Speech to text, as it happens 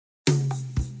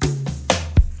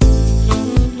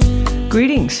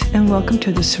Greetings and welcome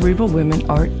to the Cerebral Women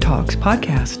Art Talks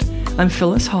podcast. I'm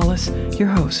Phyllis Hollis, your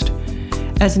host.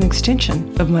 As an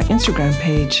extension of my Instagram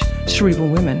page, Cerebral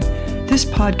Women, this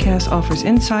podcast offers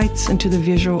insights into the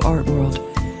visual art world.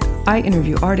 I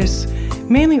interview artists,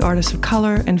 mainly artists of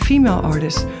color and female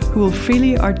artists who will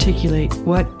freely articulate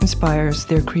what inspires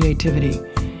their creativity.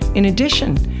 In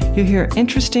addition, you'll hear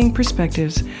interesting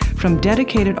perspectives from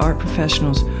dedicated art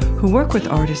professionals who work with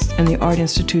artists and the art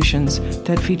institutions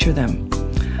that feature them.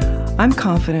 I'm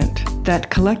confident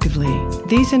that collectively,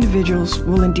 these individuals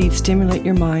will indeed stimulate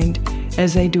your mind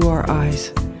as they do our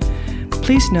eyes.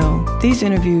 Please know these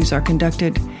interviews are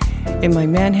conducted in my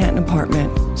Manhattan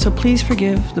apartment, so please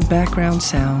forgive the background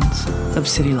sounds of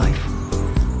city life.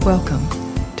 Welcome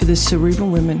to the Cerebral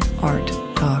Women Art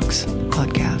Talks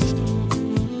podcast.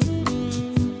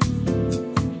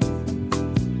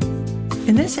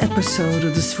 In this episode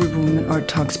of the Cerebral Women Art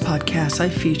Talks podcast, I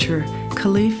feature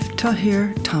Khalif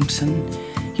Tahir Thompson.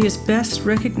 He is best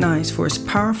recognized for his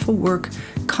powerful work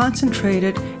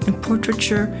concentrated in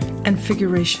portraiture and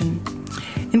figuration,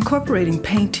 incorporating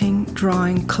painting,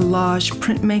 drawing, collage,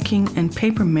 printmaking, and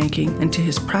papermaking into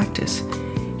his practice.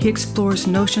 He explores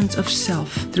notions of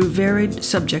self through varied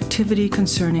subjectivity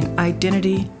concerning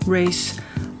identity, race,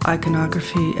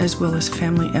 iconography, as well as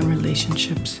family and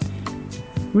relationships.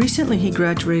 Recently, he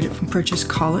graduated from Purchase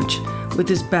College with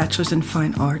his Bachelor's in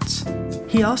Fine Arts.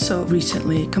 He also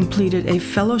recently completed a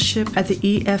fellowship at the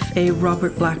EFA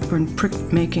Robert Blackburn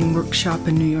Printmaking Workshop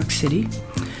in New York City,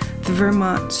 the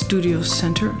Vermont Studio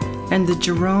Center, and the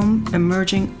Jerome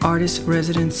Emerging Artist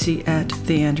Residency at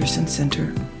the Anderson Center.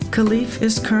 Khalif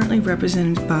is currently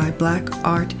represented by Black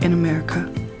Art in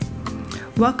America.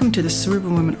 Welcome to the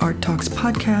Cerebral Women Art Talks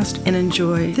podcast and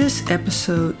enjoy this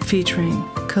episode featuring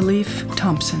Khalif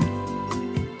Thompson.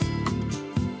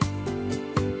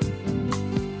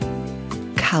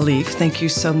 Khalif, thank you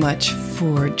so much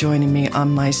for joining me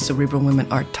on my Cerebral Women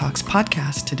Art Talks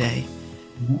podcast today.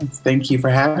 Thank you for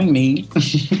having me.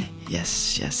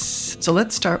 Yes. So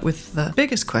let's start with the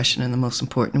biggest question and the most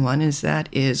important one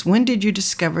is when did you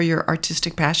discover your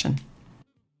artistic passion?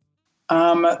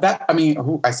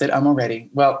 I said I'm already.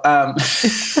 Well,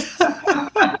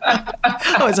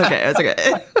 it's okay.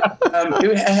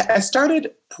 I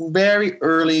started very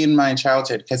early in my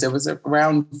childhood because it was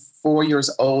around 4 years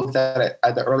old that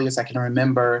the earliest I can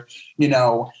remember,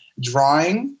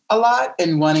 drawing a lot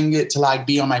and wanting it to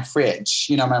be on my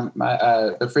fridge, my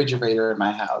the refrigerator in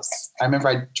my house. I remember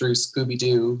I drew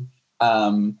Scooby-Doo,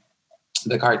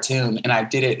 the cartoon, and I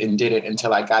did it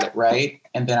until I got it right.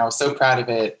 And then I was so proud of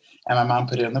it. And my mom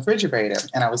put it in the refrigerator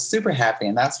and I was super happy.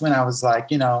 And that's when I was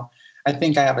like, I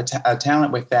think I have a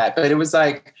talent with that. But it was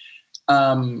like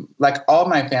all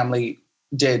my family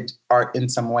did art in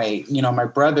some way. My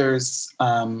brothers,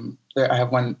 I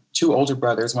have two older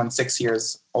brothers, one 6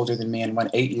 years older than me and one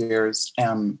 8 years.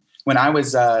 When I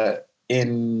was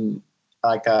in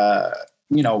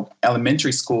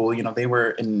elementary school, they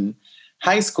were in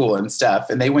high school and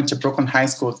stuff, and they went to Brooklyn High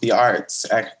School of the Arts,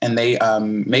 and they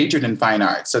majored in fine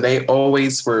art. So they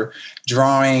always were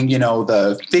drawing,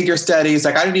 the figure studies.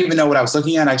 I didn't even know what I was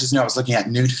looking at. I just knew I was looking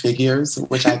at nude figures,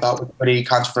 which I thought was pretty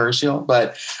controversial.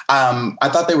 But I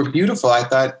thought they were beautiful. I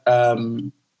thought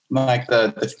the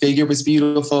figure was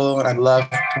beautiful, and I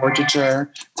loved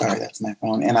portraiture. Sorry, that's my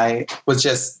phone. And I was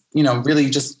just, really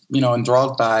just,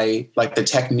 enthralled by the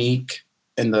technique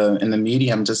in the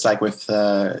medium, just with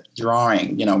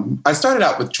drawing. I started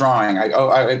out with drawing.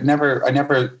 I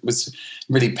never was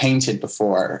really painted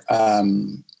before.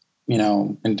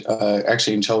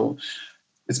 Actually until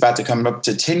it's about to come up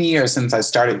to 10 years since I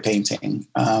started painting.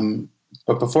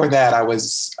 But before that, I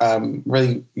was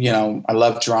really, I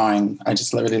loved drawing. I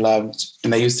just really loved,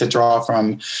 and they used to draw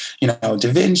from, Da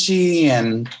Vinci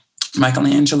and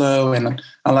Michelangelo, and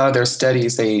a lot of their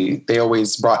studies they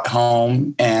always brought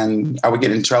home, and I would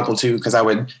get in trouble too because I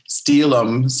would steal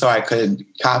them so I could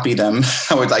copy them.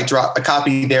 I would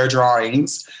copy their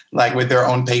drawings with their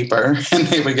own paper, and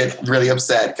they would get really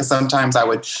upset because sometimes I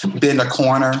would bend a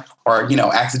corner or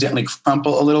accidentally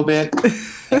crumple a little bit,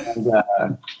 and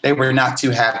they were not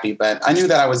too happy. But I knew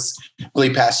that I was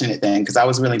really passionate then because I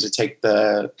was willing to take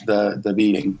the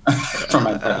beating from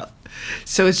my brother.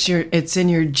 So it's in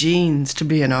your genes to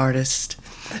be an artist.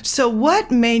 So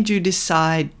what made you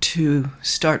decide to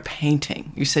start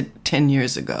painting? You said 10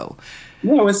 years ago.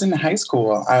 Yeah, I was in high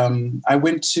school. I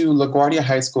went to LaGuardia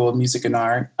High School of Music and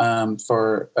Art I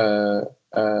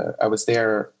was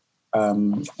there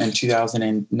in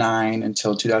 2009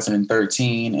 until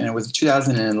 2013. And it was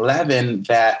 2011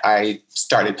 that I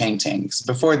started painting. So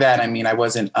before that, I mean, I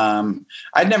wasn't,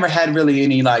 I'd never had really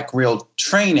any like real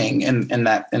training in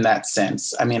that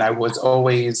sense. I mean, I was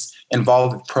always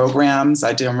involved with programs.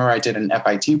 I remember I did an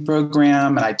FIT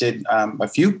program, and I did a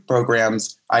few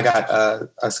programs. I got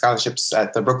scholarships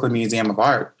at the Brooklyn Museum of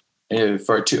Art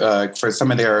for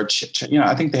some of their,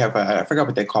 I think they have, I forgot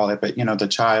what they call it, but,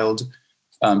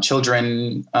 the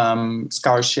children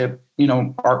scholarship,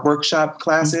 art workshop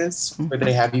classes, where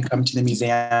they have you come to the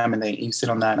museum and you sit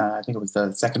on that, I think it was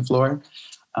the second floor.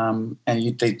 And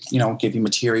they give you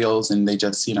materials, and they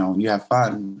just, you have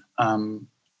fun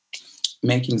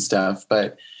making stuff.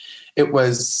 But it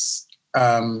wasn't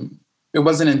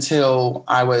until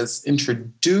I was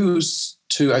introduced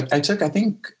to, I took, I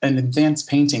think, an advanced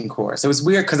painting course. It was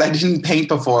weird because I didn't paint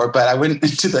before, but I went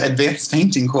into the advanced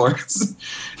painting course.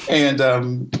 And,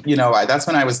 that's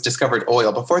when I discovered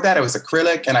oil. Before that, it was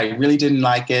acrylic, and I really didn't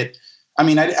like it. I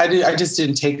mean, I just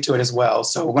didn't take to it as well.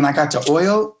 So when I got to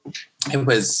oil, it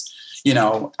was,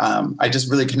 I just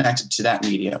really connected to that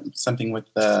medium, something with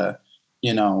the,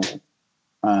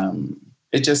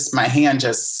 it just, my hand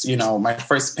just, my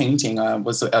first painting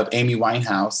was of Amy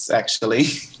Winehouse, actually.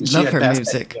 Love her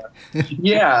music.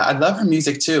 Yeah, I love her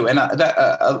music too. And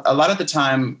a lot of the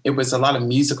time, it was a lot of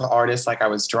musical artists like I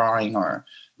was drawing, or,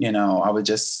 I would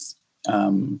just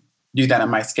do that in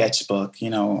my sketchbook,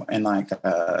 and like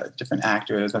different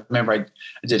actors. I remember I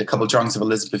did a couple of drawings of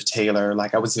Elizabeth Taylor.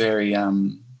 Like I was very,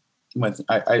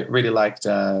 I really liked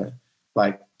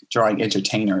like drawing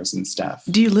entertainers and stuff.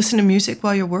 Do you listen to music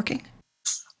while you're working?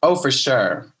 Oh, for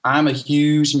sure. I'm a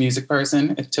huge music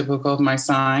person. It's typical of my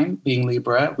sign, being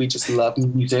Libra. We just love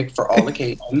music for all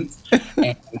occasions.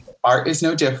 And art is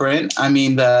no different. I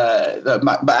mean, but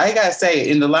I gotta say,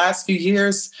 in the last few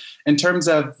years, in terms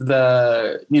of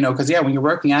the, because when you're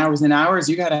working hours and hours,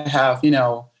 you gotta have,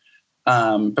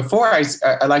 before I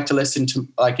like to listen to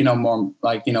like, more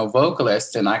like,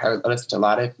 vocalists, and I listen to a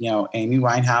lot of, Amy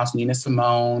Winehouse, Nina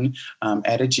Simone,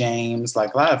 Etta James,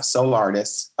 like a lot of soul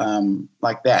artists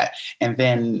like that. And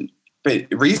then, but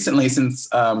recently,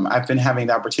 since I've been having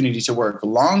the opportunity to work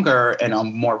longer and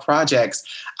on more projects,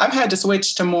 I've had to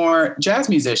switch to more jazz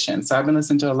musicians. So I've been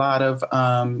listening to a lot of,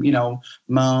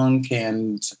 Monk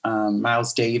and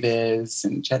Miles Davis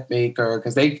and Chet Baker,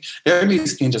 because their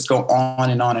music can just go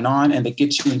on and on and on, and they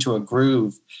get you into a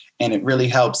groove. And it really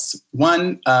helps,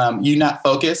 one, you not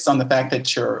focus on the fact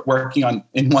that you're working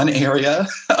in one area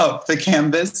of the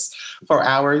canvas for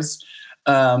hours.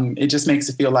 It just makes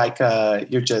it feel like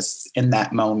you're just in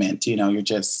that moment, you're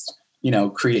just,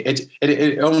 create.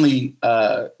 It only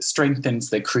strengthens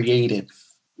the creative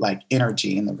like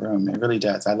energy in the room. It really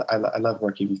does. I love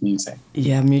working with music.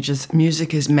 Yeah,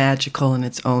 music is magical in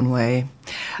its own way.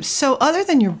 So other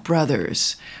than your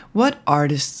brothers, what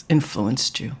artists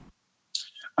influenced you?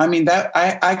 I mean, that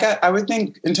I would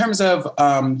think in terms of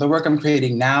the work I'm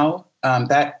creating now,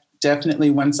 that definitely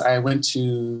once I went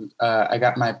to, I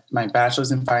got my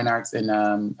bachelor's in fine arts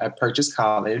at Purchase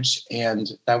College. And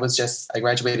that was I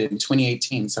graduated in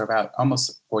 2018. So about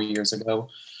almost 4 years ago.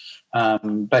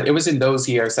 But it was in those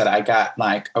years that I got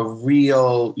like a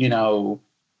real,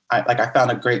 I found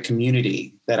a great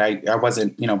community that I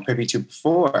wasn't, privy to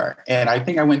before. And I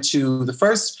think I went to the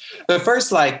first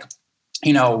like,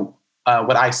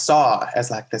 what I saw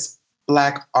as like this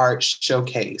Black art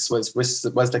showcase was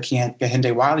the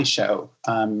Kehinde Wiley show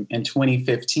in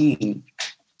 2015.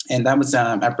 And that was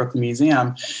at Brooklyn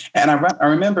Museum. And I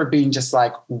remember being just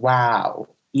like, wow,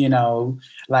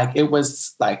 like it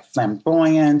was like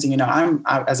flamboyant.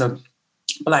 I as a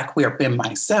Black queer femme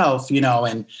myself,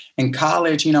 and in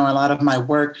college, a lot of my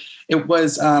work, it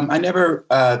was, I never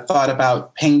thought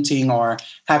about painting or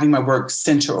having my work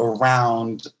center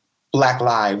around Black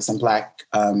lives and Black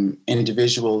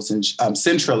individuals, and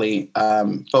centrally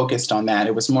focused on that.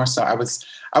 It was more so I was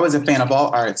a fan of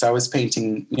all arts. I was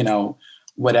painting,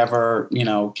 whatever,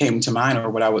 came to mind, or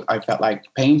what I felt like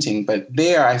painting. But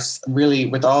there I really,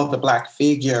 with all the Black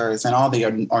figures and all the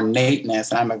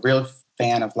ornateness, and I'm a real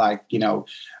fan of like,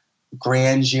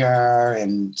 grandeur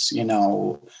and,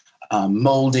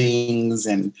 moldings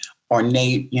and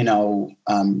ornate,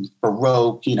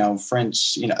 Baroque,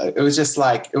 French, it was just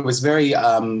like, it was very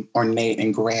ornate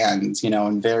and grand,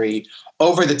 and very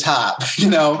over the top,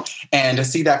 and to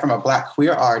see that from a Black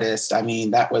queer artist, I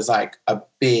mean, that was like a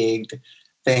big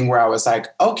thing where I was like,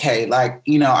 okay, like,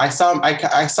 I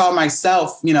saw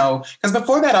myself, because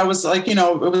before that I was like, it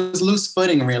was loose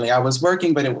footing really. I was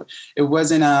working, but it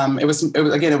wasn't, it was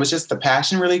again, it was just the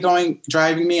passion really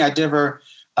driving me. I never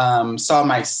saw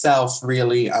myself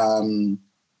really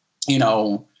you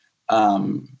know,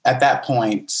 at that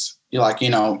point, you're like, you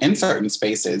know, in certain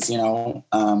spaces, you know,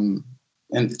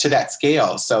 and to that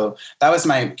scale. So that was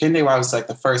Ken Dewa was like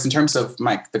the first in terms of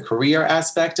the career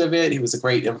aspect of it. He was a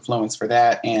great influence for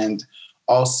that. And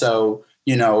also,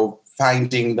 you know,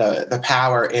 finding the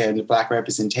power in Black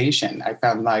representation. I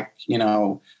found like, you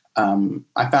know,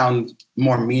 I found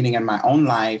more meaning in my own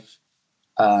life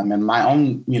and my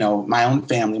own, you know, my own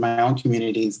family, my own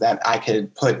communities that I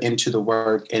could put into the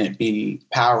work and it be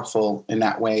powerful in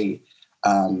that way.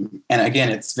 And again,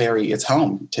 it's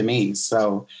home to me.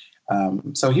 So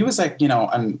he was like, you know,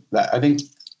 I think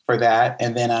for that.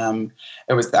 And then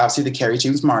it was obviously the Kerry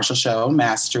James Marshall show,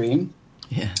 Mastery.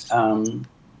 Yeah.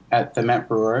 At the Met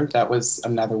Brewer. That was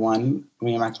another one.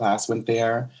 Me and my class went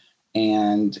there.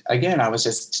 And again, I was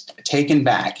just taken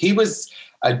back. He was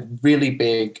a really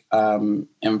big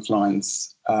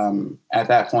influence at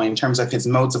that point in terms of his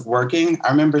modes of working. I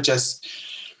remember just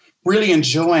really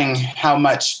enjoying how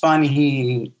much fun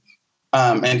he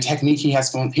and technique he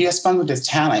has fun. He has fun with his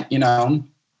talent, you know.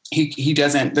 He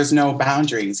doesn't, there's no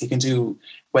boundaries. He can do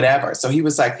whatever. So he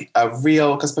was like a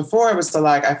real, because before it was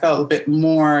like, I felt a bit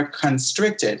more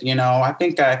constricted, you know. I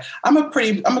think I'm a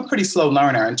pretty slow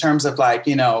learner in terms of like,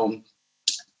 you know,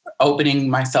 opening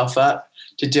myself up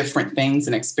to different things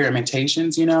and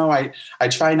experimentations, you know. I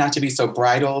try not to be so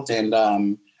bridled and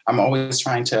I'm always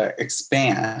trying to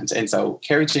expand. And so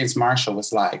Kerry James Marshall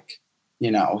was like,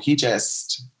 you know, he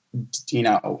just, you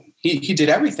know, he did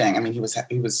everything. I mean, he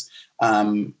was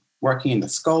working in the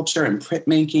sculpture and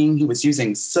printmaking. He was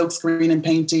using silkscreen in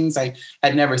paintings. I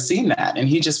had never seen that. And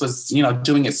he just was, you know,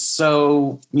 doing it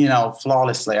so, you know,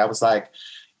 flawlessly. I was like,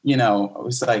 you know,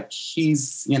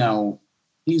 he's, you know,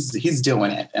 he's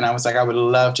doing it. And I was like, I would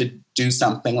love to do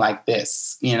something like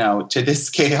this, you know, to this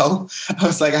scale. I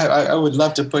was like, I would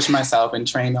love to push myself and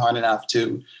train hard enough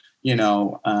to, you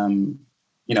know,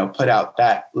 put out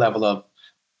that level of,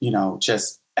 you know,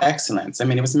 just excellence. I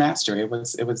mean, it was mastery. It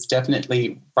was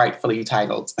definitely rightfully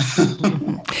titled.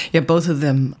 Yeah, both of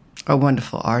them are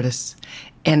wonderful artists.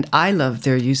 And I love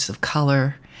their use of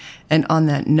color. And on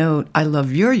that note, I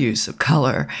love your use of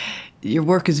color. Your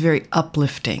work is very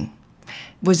uplifting.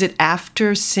 Was it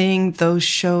after seeing those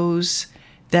shows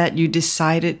that you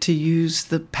decided to use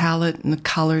the palette and the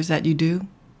colors that you do?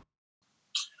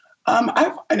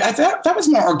 That was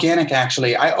more organic,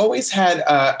 actually. I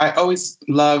always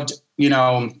loved, you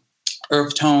know,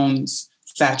 earth tones,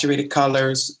 saturated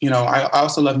colors. You know, I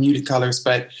also love muted colors,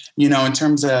 but, you know, in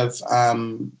terms of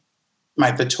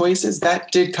the choices,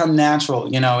 that did come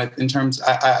natural, you know, in terms,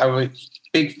 I was a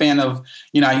big fan of,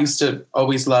 you know, I used to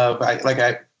always love, like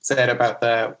I said about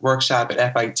the workshop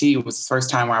at FIT, it was the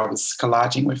first time where I was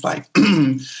collaging with like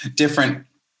different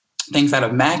things out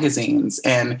of magazines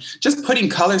and just putting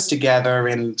colors together.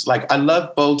 And like, I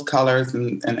love bold colors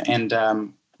and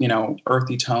you know,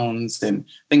 earthy tones and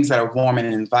things that are warm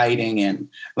and inviting. And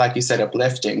like you said,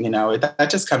 uplifting, you know,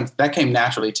 that came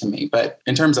naturally to me. But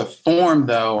in terms of form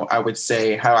though, I would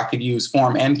say how I could use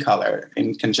form and color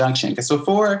in conjunction. Because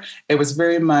before it was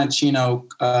very much, you know,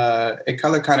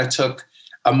 color kind of took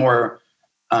a more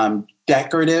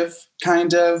decorative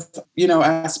kind of, you know,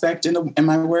 aspect in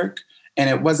my work. And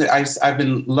it wasn't, I've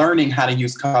been learning how to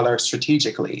use color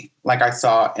strategically, like I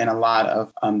saw in a lot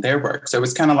of their work. So it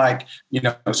was kind of like, you know,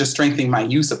 it was just strengthening my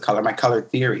use of color, my color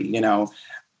theory, you know.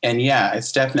 And yeah,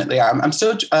 it's definitely, I'm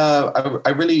still,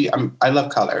 I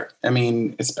love color. I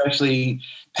mean, especially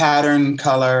pattern,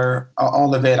 color,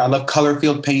 all of it. I love color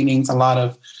field paintings,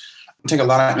 I take a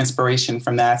lot of inspiration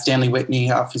from that. Stanley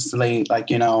Whitney, obviously, like,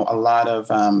 you know, a lot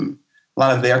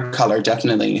of their color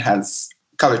definitely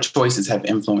color choices have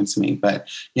influenced me. But,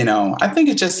 you know, I think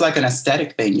it's just like an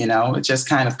aesthetic thing, you know, it just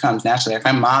kind of comes naturally. Like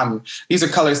my mom, these are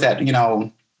colors that, you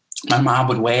know, my mom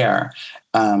would wear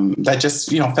that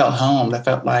just, you know, felt home, that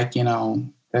felt like, you know,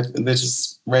 that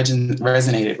just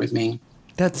resonated with me.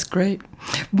 That's great.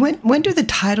 When do the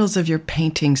titles of your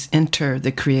paintings enter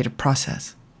the creative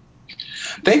process?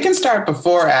 They can start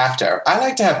before or after. I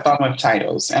like to have fun with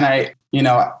titles. And you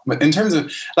know, in terms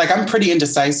of, like, I'm pretty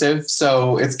indecisive.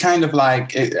 So it's kind of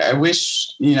like, I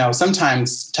wish, you know,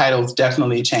 sometimes titles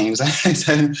definitely change. I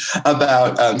said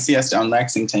about Siesta on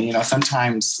Lexington, you know,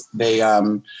 sometimes they,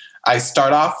 I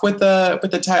start off with the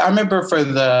title. I remember for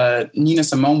the Nina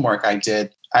Simone work I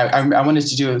did, I wanted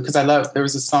to do it because there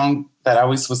was a song that I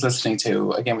always was listening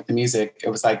to, again, with the music. It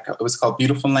was called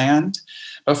Beautiful Land.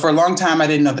 But for a long time, I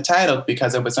didn't know the title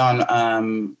because it was on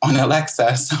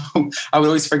Alexa. So I would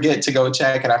always forget to go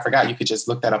check, and I forgot you could just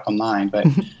look that up online. But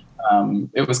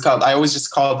it was called, I always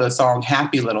just called the song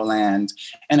Happy Little Land.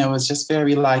 And it was just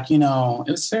very like, you know,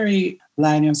 it was very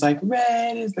light. And it was like,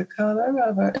 red is the color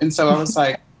of it. And so I was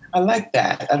like, I like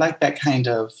that. I like that kind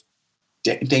of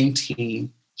dainty.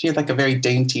 She had like a very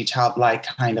dainty, childlike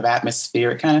kind of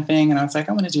atmospheric kind of thing. And I was like,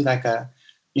 I want to do like a,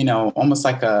 almost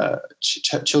like a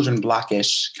children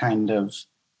blockish kind of,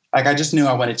 like, I just knew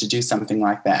I wanted to do something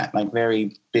like that, like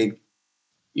very big,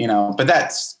 but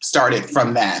that started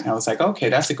from that. I was like, okay,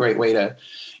 that's a great way to,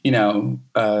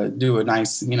 do a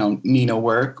nice, Nina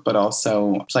work, but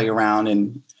also play around.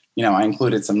 And, I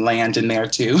included some land in there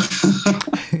too.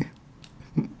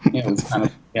 It was kind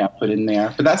of, put in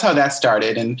there. But that's how that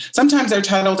started. And sometimes they're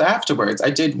titled afterwards. I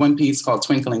did one piece called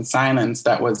Twinkling Silence.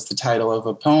 That was the title of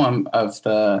a poem of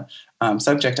the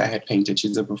subject I had painted.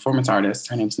 She's a performance artist.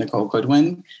 Her name's Nicole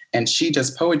Goodwin. And she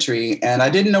does poetry. And I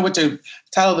didn't know what to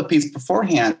title the piece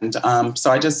beforehand.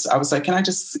 So I was like,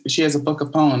 she has a book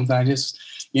of poems. And I just,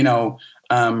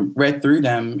 read through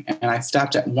them. And I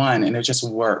stopped at one, and it just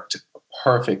worked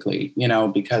perfectly,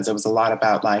 because it was a lot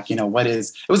about like, it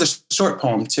was a short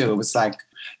poem too. It was like,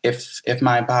 if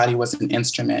my body was an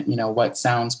instrument, what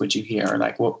sounds would you hear?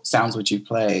 Like, what sounds would you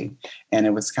play? And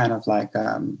it was kind of like,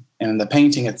 and the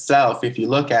painting itself, if you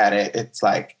look at it, it's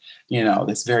like,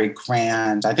 this very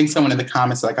grand. I think someone in the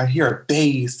comments like, I hear a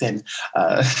bass and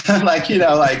like,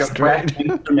 like a brass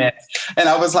instrument. And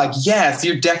I was like, yes,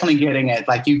 you're definitely getting it.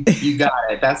 Like you got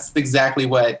it. That's exactly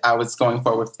what I was going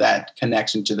for with that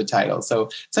connection to the title. So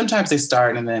sometimes they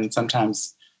start and then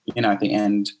sometimes, at the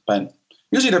end, but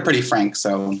usually they're pretty frank.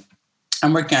 So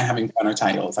I'm working on having funner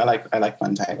titles. I like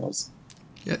fun titles.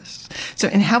 Yes. So,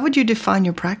 and how would you define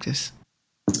your practice?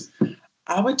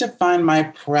 I would define my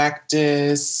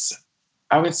practice,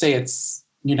 I would say it's,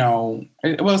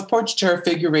 it's portraiture,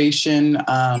 figuration.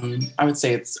 I would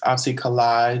say it's obviously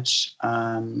collage.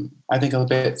 I think a little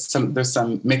bit, there's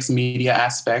some mixed media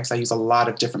aspects. I use a lot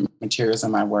of different materials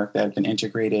in my work that have been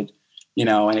integrated,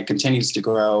 and it continues to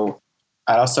grow.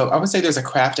 I would say there's a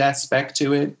craft aspect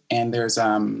to it. And there's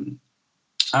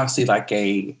obviously like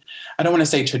I don't want to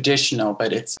say traditional,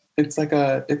 but it's like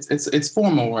it's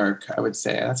formal work, I would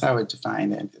say. That's how I would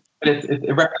define it. But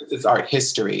it represents art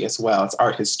history as well. It's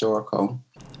art historical.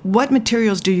 What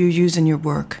materials do you use in your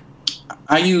work?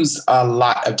 I use a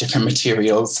lot of different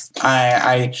materials.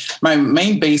 My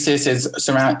main basis is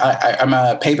I'm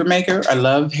a paper maker. I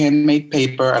love handmade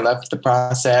paper. I love the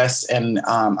process, and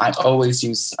I always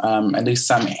use at least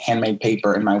some handmade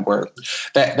paper in my work.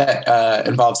 That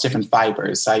involves different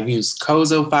fibers. So I use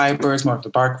kozo fibers, more of the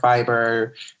bark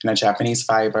fiber, and a Japanese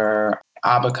fiber,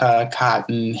 abaca,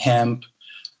 cotton, hemp,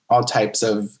 all types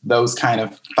of those kind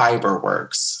of fiber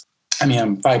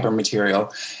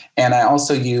material. And I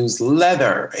also use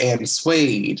leather and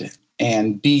suede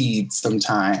and beads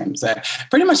sometimes.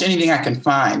 Pretty much anything I can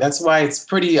find. That's why it's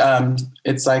pretty,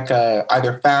 it's like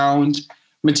either found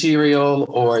material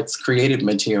or it's created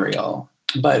material.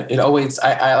 But it always,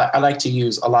 I like to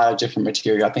use a lot of different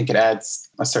material. I think it adds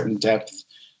a certain depth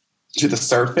to the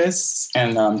surface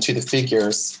and to the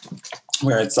figures,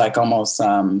 where it's like almost,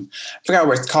 I forgot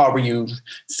what it's called, where you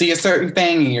see a certain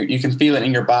thing and you can feel it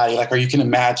in your body, like, or you can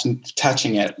imagine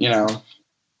touching it,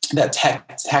 that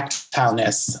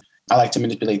tactileness. I like to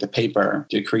manipulate the paper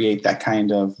to create that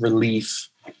kind of relief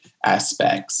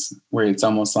aspects, where it's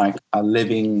almost like a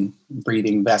living,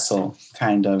 breathing vessel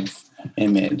kind of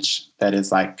image that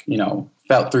is like,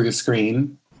 felt through the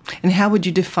screen. And how would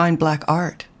you define Black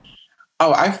art?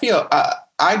 Oh,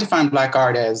 I define Black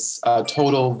art as a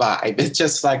total vibe. It's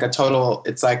just like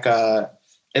it's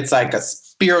like a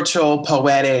spiritual,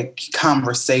 poetic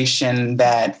conversation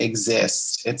that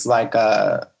exists. It's like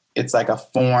a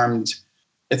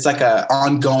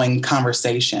ongoing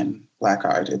conversation, Black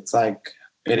art. It's like,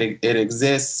 it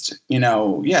exists,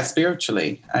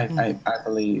 spiritually. I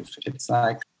believe it's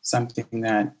like something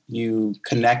that you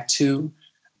connect to.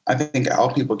 I think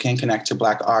all people can connect to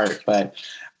Black art, but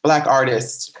Black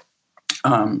artists,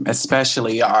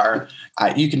 especially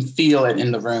you can feel it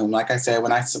in the room. Like I said,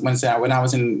 when I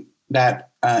was in that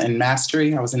in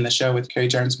Mastery, I was in the show with Kerry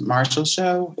Jones Marshall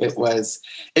show.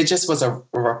 It just was a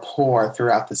rapport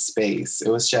throughout the space.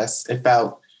 It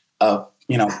felt of,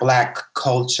 Black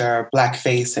culture, Black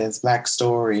faces, Black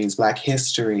stories, Black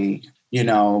history,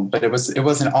 but it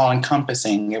wasn't all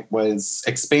encompassing. It was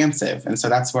expansive. And so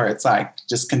that's where it's like,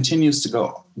 just continues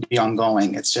to be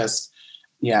ongoing. It's just,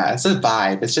 yeah, it's a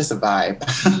vibe. It's just a vibe.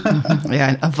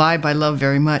 Yeah, a vibe I love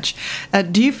very much.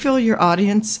 Do you feel your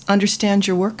audience understands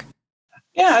your work?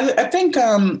 Yeah, I think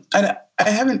I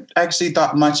haven't actually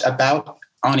thought much about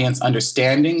audience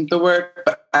understanding the work,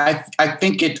 but I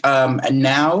think it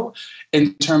now,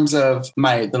 in terms of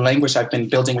the language I've been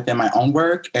building within my own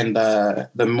work, and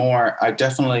the more I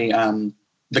definitely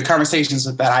the conversations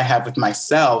that I have with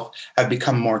myself have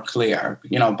become more clear.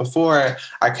 Before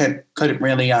I couldn't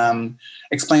really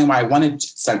explain why I wanted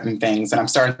certain things, and I'm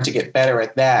starting to get better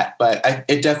at that. But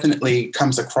it definitely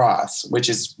comes across, which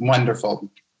is wonderful.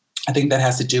 I think that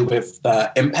has to do with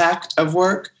the impact of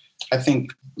work. I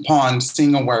think upon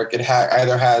seeing a work, it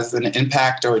either has an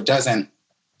impact or it doesn't.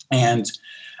 And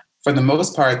for the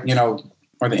most part,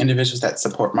 or the individuals that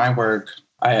support my work,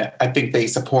 I think they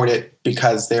support it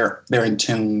because they're in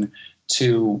tune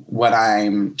to what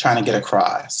I'm trying to get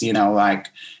across.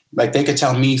 Like they could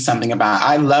tell me something about.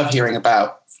 I love hearing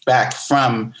back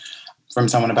from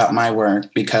someone about my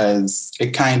work, because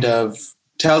it kind of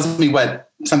tells me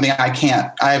something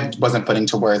I wasn't putting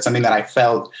to words, something that I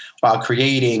felt while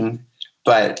creating.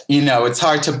 But it's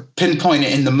hard to pinpoint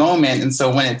it in the moment, and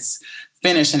so when it's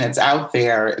finished and it's out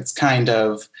there, it's kind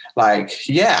of like,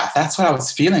 yeah, that's what I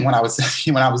was feeling when I was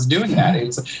doing that.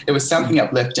 It was something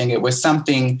uplifting. It was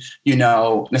something,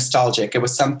 nostalgic. It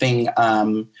was something,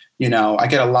 I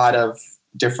get a lot of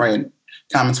different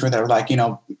comments where they're like,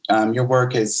 your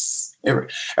work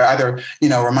either,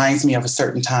 reminds me of a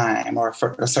certain time, or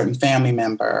a certain family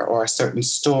member, or a certain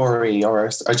story, or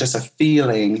just a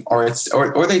feeling, or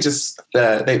they just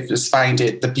find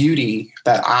it the beauty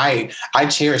that I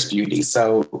cherish beauty.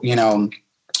 So,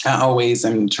 I always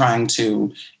am trying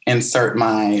to insert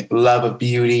my love of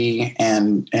beauty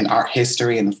and art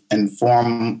history and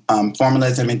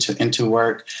formalism into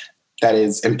work that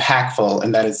is impactful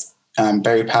and that is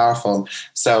very powerful.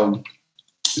 So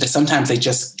sometimes they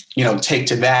just, take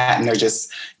to that, and they're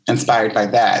just inspired by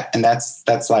that. And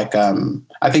that's like,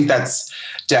 I think that's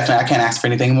definitely, I can't ask for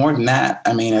anything more than that.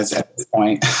 I mean, at this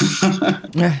point.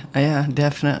 Yeah,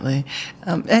 definitely.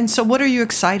 And so what are you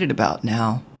excited about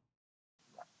now?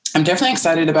 I'm definitely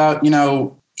excited about,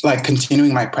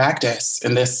 continuing my practice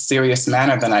in this serious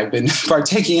manner that I've been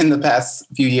partaking in the past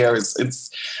few years.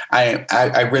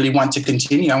 I really want to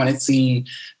continue. I want to see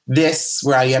this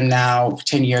where I am now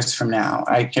 10 years from now.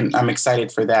 I'm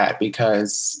excited for that,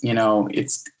 because,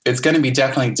 it's going to be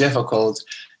definitely difficult,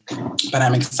 but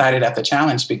I'm excited at the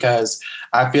challenge, because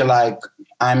I feel like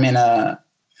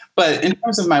but in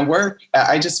terms of my work,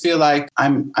 I just feel like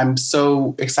I'm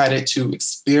so excited to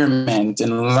experiment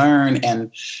and learn and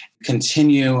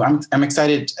continue. I'm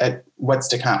excited at what's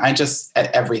to come.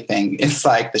 At everything. It's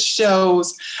like the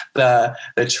shows, the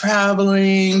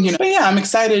traveling, But yeah, I'm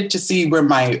excited to see where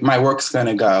my work's going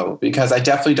to go, because I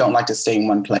definitely don't like to stay in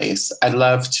one place. I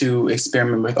love to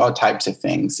experiment with all types of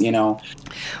things,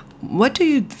 What do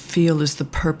you feel is the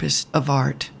purpose of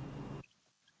art?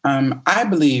 I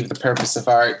believe the purpose of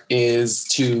art is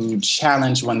to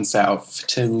challenge oneself,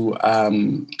 to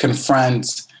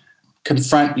confront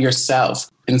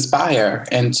yourself, inspire,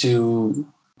 and to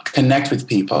connect with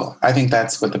people. I think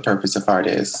that's what the purpose of art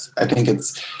is. I think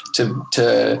it's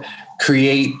to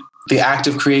create, the act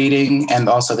of creating, and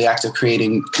also the act of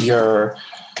creating your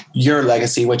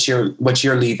legacy, what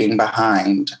you're leaving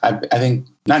behind. I think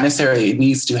not necessarily it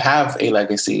needs to have a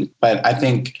legacy, but I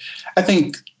think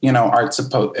art's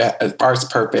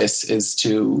purpose is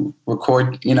to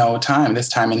record, this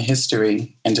time in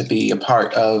history, and to be a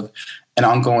part of an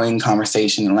ongoing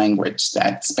conversation and language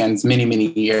that spans many,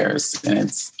 many years, and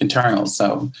it's eternal.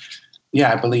 So,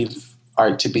 yeah, I believe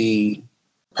art to be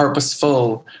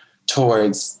purposeful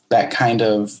towards that kind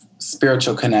of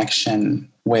spiritual connection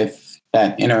with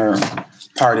that inner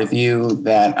part of you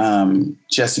that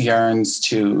just yearns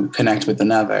to connect with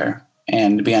another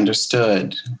and be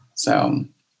understood. So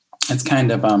it's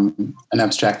kind of an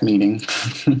abstract meaning.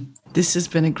 This has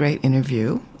been a great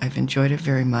interview. I've enjoyed it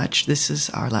very much. This is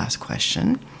our last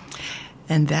question,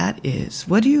 and that is,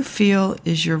 what do you feel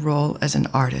is your role as an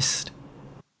artist?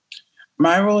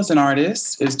 My role as an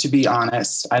artist is to be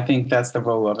honest. I think that's the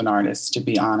role of an artist, to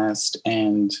be honest,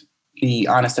 and be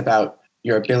honest about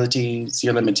your abilities,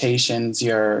 your limitations,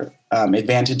 your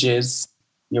advantages,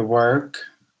 your work,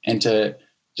 and to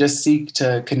just seek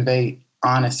to convey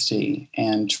honesty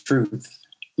and truth,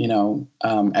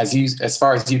 as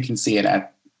far as you can see it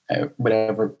at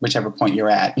whichever point you're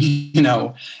at.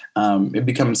 It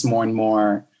becomes more and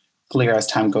more clear as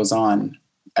time goes on.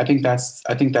 I think that's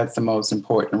the most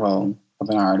important role of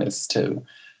an artist, to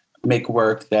make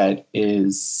work that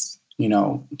is,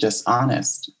 just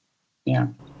honest. Yeah.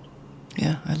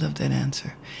 Yeah, I love that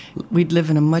answer. We'd live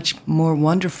in a much more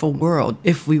wonderful world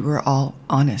if we were all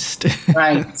honest.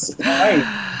 Right.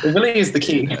 It really is the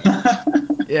key.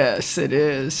 Yes, it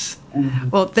is. Mm-hmm.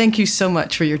 Well, thank you so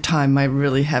much for your time. I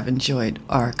really have enjoyed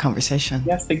our conversation.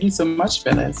 Yes, thank you so much,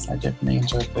 Phyllis. I definitely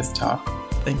enjoyed this talk.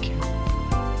 Thank you.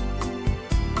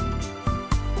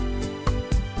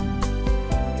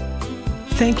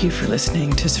 Thank you for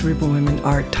listening to Cerebral Women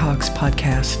Art Talks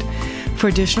podcast. For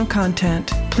additional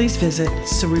content, please visit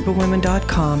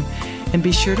cerebralwomen.com and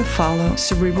be sure to follow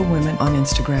Cerebral Women on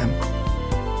Instagram.